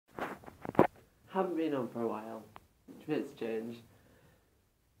Haven't been on for a while, which makes a change.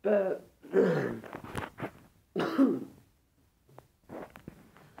 But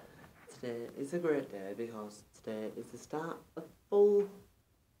today is a great day because today is the start of full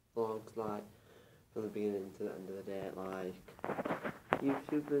vlogs, like from the beginning to the end of the day, like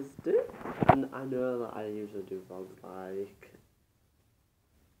YouTubers do. And I know that I usually do vlogs like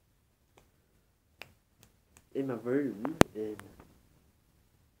in my room, in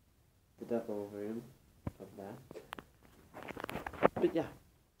the devil room up there. But yeah,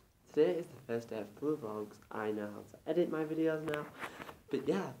 today is the first day of full vlogs. I know how to edit my videos now. But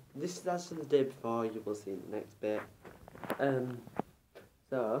yeah, this is actually the day before. You will see in the next bit.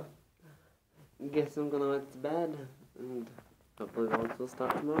 So I guess I'm gonna head to bed, and hopefully vlogs will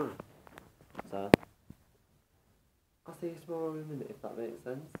start tomorrow. So I'll see you tomorrow in a minute, if that makes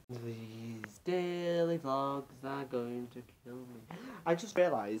sense. These daily vlogs are going to kill me. I just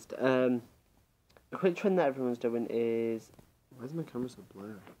realised, a quick trend that everyone's doing is... Why is my camera so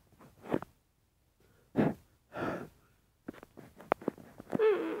blurry?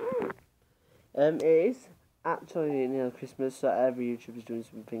 It is actually near Christmas, so every YouTuber's doing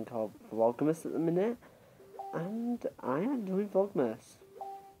something called Vlogmas at the minute. And I am doing Vlogmas.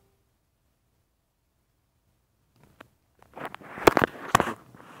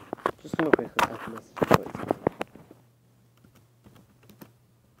 Just gonna quickly type a message.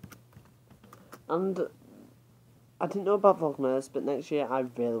 And I didn't know about Vlogmas, but next year I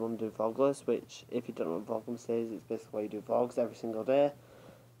really want to do Vlogmas, which, if you don't know what Vlogmas is, it's basically where you do vlogs every single day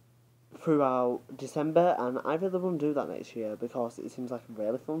throughout December, and I really want to do that next year because it seems like a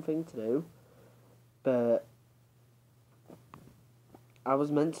really fun thing to do. But I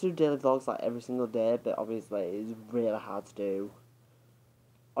was meant to do daily vlogs like every single day, but obviously it's really hard to do.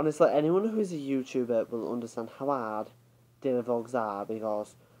 Honestly, anyone who is a YouTuber will understand how hard daily vlogs are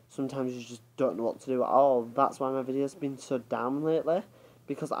because sometimes you just don't know what to do at all. That's why my videos have been so down lately,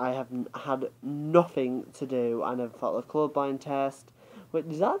 because I have had nothing to do. I never felt a colourblind test, which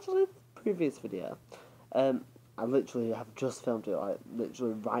is actually the previous video. I literally have just filmed it, like,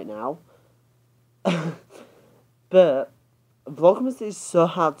 literally right now. But Vlogmas is so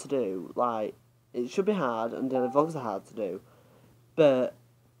hard to do. Like, it should be hard, and daily vlogs are hard to do. But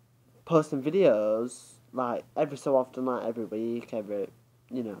posting videos, like, every so often, like, every week, every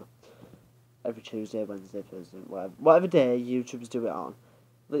Tuesday, Wednesday, Thursday, whatever day YouTubers do it on.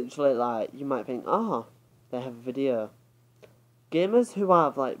 Literally, like, you might think, oh, they have a video. Gamers who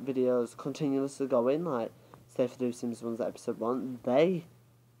have, like, videos continuously going, like, say for the Sims ones at episode 1,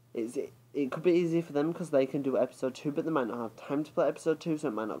 it could be easy for them because they can do episode 2, but they might not have time to play episode 2, so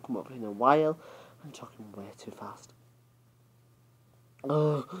it might not come up in a while. I'm talking way too fast.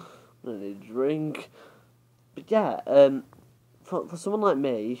 Oh, I need a drink. But yeah, for someone like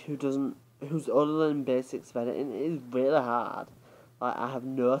me who's only learning basics of editing, it is really hard. Like, I have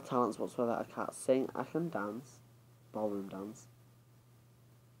no talents whatsoever. I can't sing. I can dance, ballroom dance,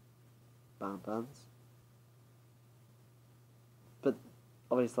 band dance. But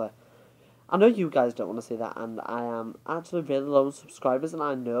obviously, I know you guys don't want to see that, and I am actually really low on subscribers, and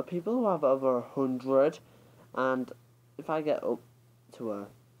I know people who have over 100, and if I get up to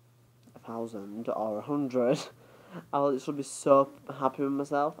 1,000 or 100, I'll literally be so happy with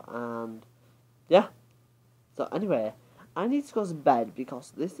myself, and yeah. So anyway, I need to go to bed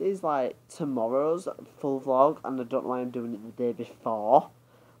because this is like tomorrow's full vlog, and I don't know why I'm doing it the day before.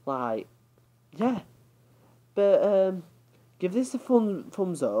 Like, yeah. But give this a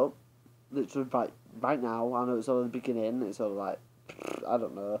thumbs up. Literally right now. I know it's only the beginning. It's only like, I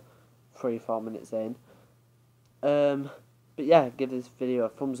don't know, 3-4 minutes in. But yeah, give this video a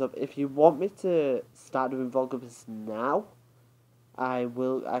thumbs up. If you want me to start doing vlogs now,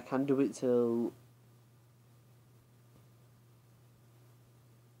 I can do it till...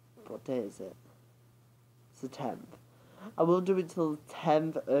 What day is it? It's the 10th. I will do it till the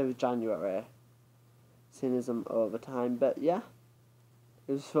 10th of January, seeing as I'm over time. But yeah,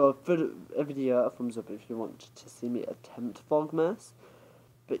 it was for a video, a thumbs up if you want to see me attempt Vlogmas.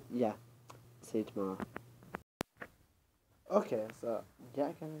 But yeah, see you tomorrow. Okay, so yeah,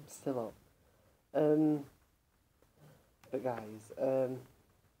 again, I'm still up. But guys,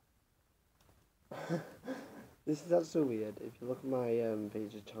 this is actually weird. If you look at my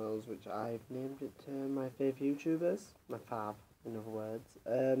featured channels, which I've named it my fave YouTubers, my fab, in other words.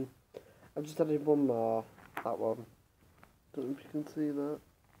 I've just added one more, that one. Don't know if you can see that.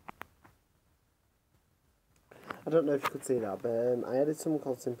 I don't know if you could see that, but I added someone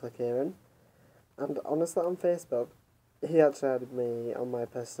called Simply Kieran. And honestly, on Facebook, he actually added me on my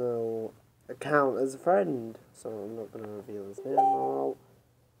personal account as a friend. So I'm not going to reveal his name now.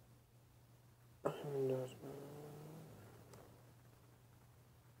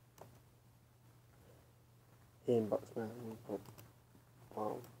 the inbox now.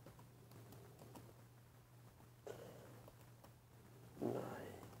 Wow. 9.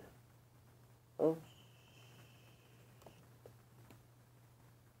 Oh.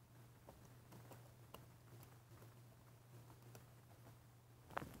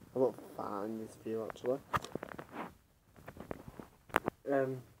 I won't find this view actually.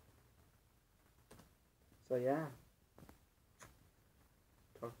 So yeah.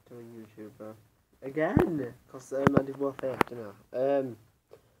 Talk to a YouTuber. Again! Because I did worth it, didn't I? But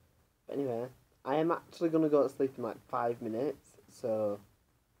anyway, I am actually going to go to sleep in like 5 minutes, so...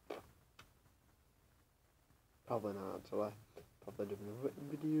 Probably not actually. Probably doing a written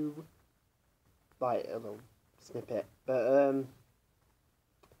video. Like a little snippet. But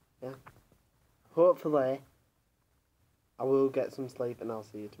yeah. Hopefully I will get some sleep and I'll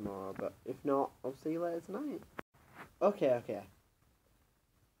see you tomorrow. But if not, I'll see you later tonight. Okay.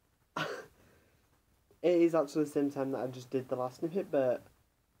 It is actually the same time that I just did the last snippet, but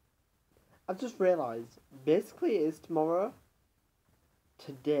I've just realised, basically it is tomorrow.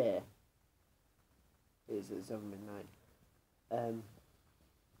 Today is at 7 midnight. I'm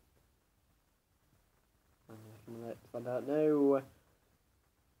licking my lips, I don't know.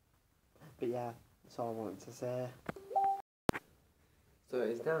 But yeah, that's all I wanted to say. So it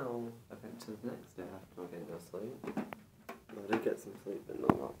is now, I think, to the next day after not getting no sleep. I did get some sleep, but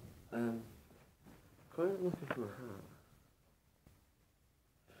not a lot. Currently looking for my hat,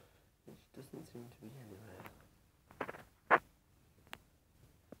 which doesn't seem to be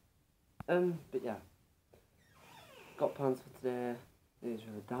anywhere. But yeah, got plans for today. It's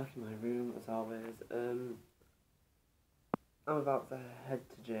really dark in my room as always. I'm about to head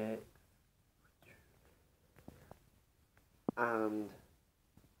to Jake, and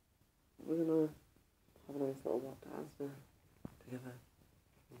we're gonna have a nice little walk to Asda together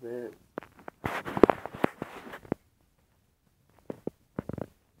with mates.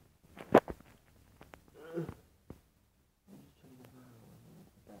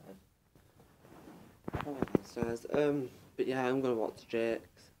 But yeah, I'm gonna watch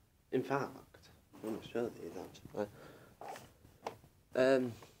Jake's. In fact, I'm gonna show these actually.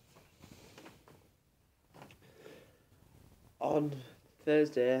 On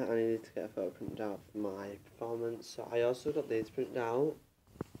Thursday, I needed to get a photo printed out for my performance, so I also got these printed out.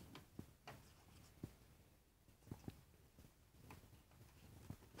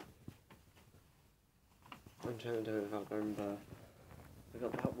 I'm trying to do it if I remember. I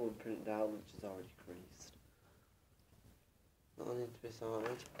got that one printed out, which is already creased. That'll need to be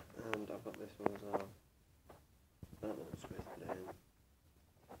sorted, and I've got this one as well. That one's creased down.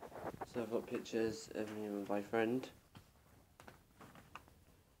 So I've got pictures of me and my boyfriend.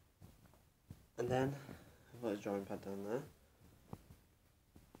 And then I've got a drawing pad down there.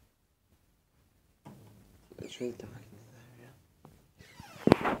 It's really dark in this area.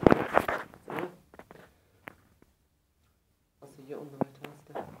 So yeah. I'll see you on the way to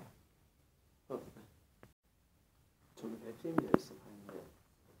Asda. Hopefully. Took me 15 minutes to find it.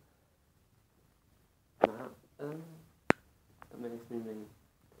 That makes me mean.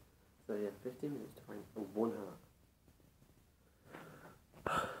 So yeah, 15 minutes to find one hat.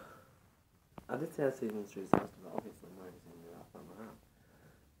 I did say I'd see you in the streets Asda, but obviously I'm already seeing you out on my hat.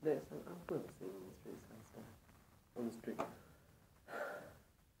 Next time I will see you in the streets Asda. On the street.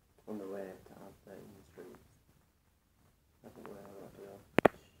 On the way to Asda in the streets. I think where I have to go.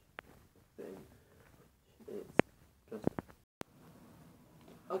 It's just...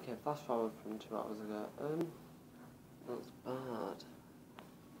 Okay, flash forward from 2 hours ago. That's bad.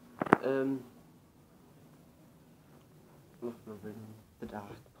 Looking over in the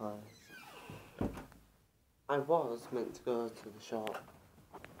dark place. I was meant to go to the shop.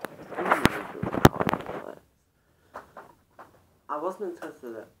 I was meant to go to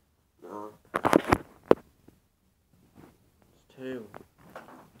the... No. It's 2. Do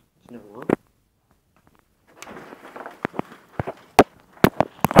you know what?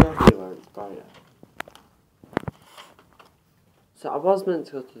 Go here where it's brighter. So I was meant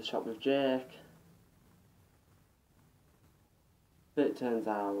to go to the shop with Jake. But it turns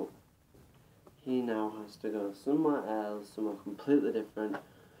out he now has to go somewhere else, somewhere completely different.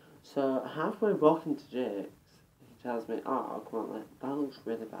 So halfway walking to Jake's, he tells me, "Oh, come on, like, that looks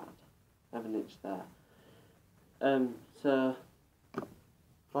really bad. I have an itch there." So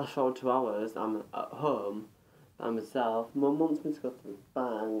flash forward 2 hours, I'm at home by myself. Mum wants me to go to the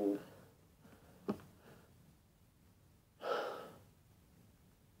bank.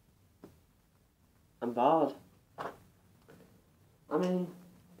 I'm bored. I mean,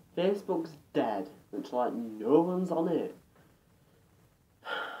 Facebook's dead. It's like no one's on it.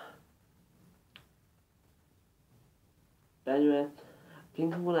 But anyway, I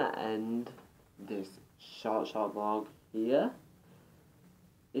think I'm gonna end this short vlog here,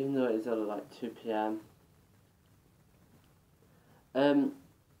 even though it's only like 2 PM. The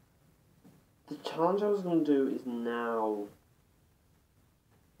challenge I was gonna do is now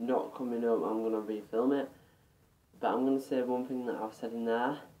not coming up. I'm gonna refilm it, but I'm gonna say one thing that I've said in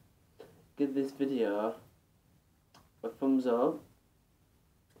there. Give this video a thumbs up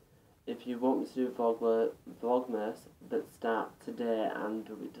if you want me to do Vlogmas that start today and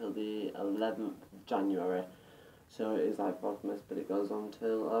do it till the 11th of January. So it is like Vlogmas, but it goes on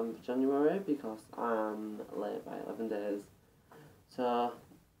till 11th of January because I'm late by 11 days. So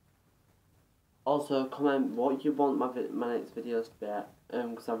also comment what you want my next videos to be,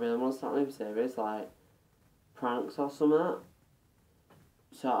 because I really want to start a new series like pranks or something.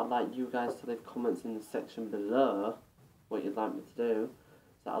 So I'd like you guys to leave comments in the section below what you'd like me to do.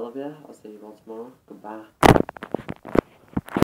 So I love you. I'll see you all tomorrow. Goodbye.